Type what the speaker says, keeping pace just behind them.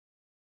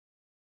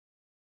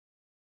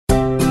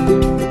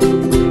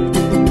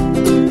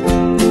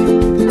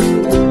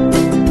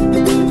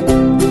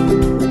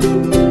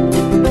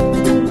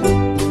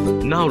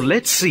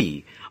let's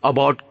see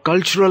about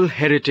cultural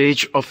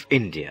heritage of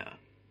India.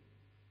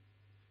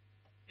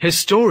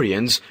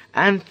 Historians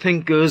and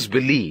thinkers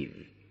believe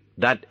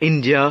that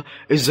India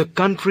is a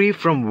country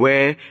from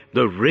where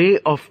the ray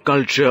of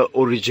culture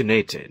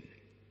originated.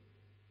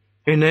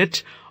 In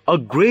it, a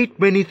great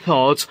many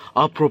thoughts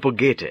are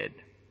propagated,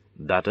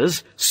 that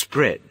is,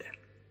 spread.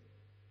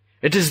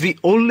 It is the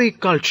only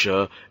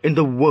culture in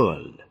the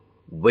world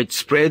which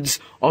spreads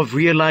of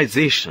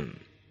realization,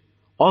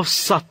 of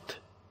Sat,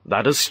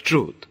 that is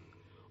truth,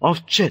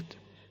 of Chit,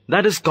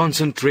 that is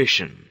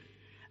concentration,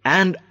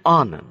 and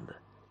Anand,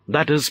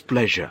 that is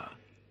pleasure.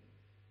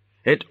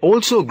 It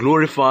also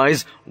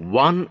glorifies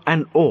one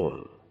and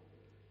all,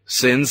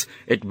 since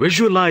it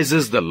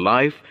visualizes the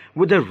life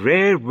with a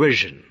rare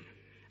vision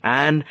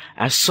and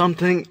as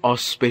something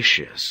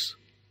auspicious.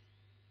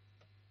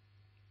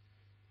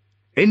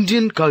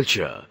 Indian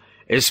culture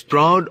is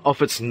proud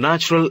of its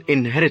natural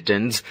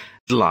inheritance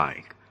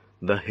like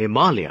the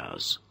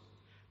Himalayas,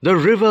 the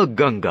river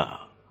Ganga,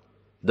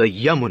 the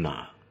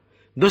Yamuna,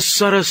 the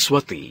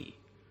Saraswati,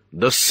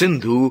 the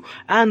Sindhu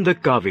and the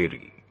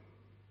Kaveri.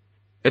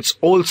 It's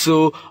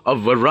also a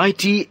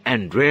variety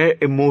and rare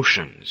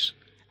emotions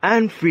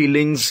and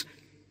feelings,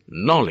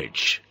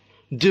 knowledge,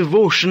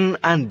 devotion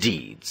and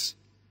deeds.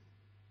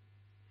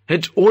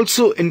 It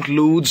also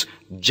includes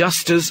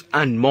justice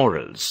and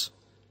morals,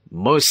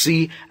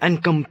 mercy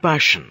and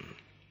compassion,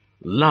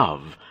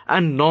 love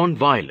and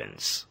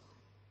non-violence,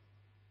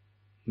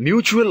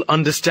 mutual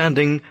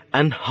understanding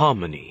and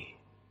harmony.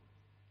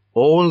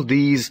 All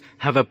these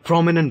have a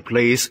prominent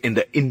place in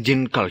the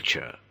Indian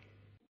culture.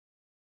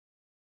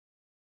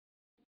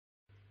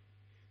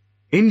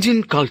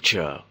 Indian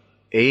culture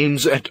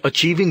aims at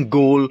achieving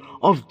goal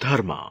of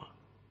dharma,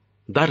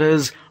 that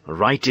is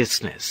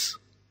righteousness,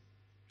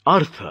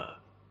 artha,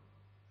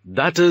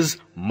 that is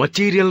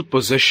material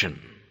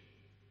possession,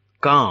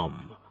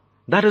 kam,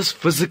 that is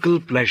physical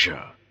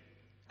pleasure,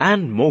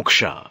 and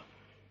moksha,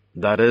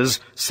 that is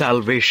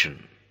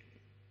salvation.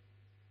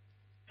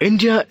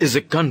 India is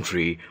a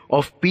country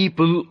of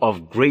people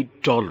of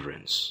great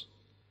tolerance.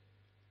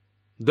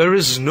 There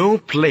is no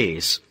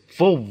place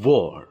for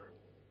war,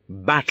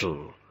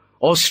 battle,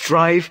 or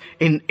strife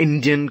in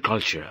Indian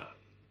culture.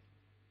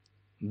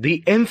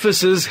 The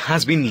emphasis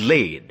has been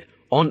laid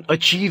on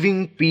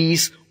achieving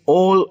peace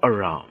all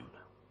around.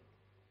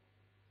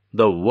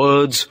 The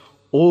words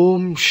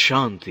Om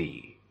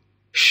Shanti,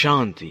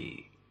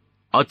 Shanti,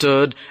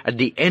 uttered at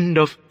the end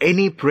of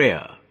any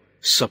prayer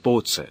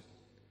supports it.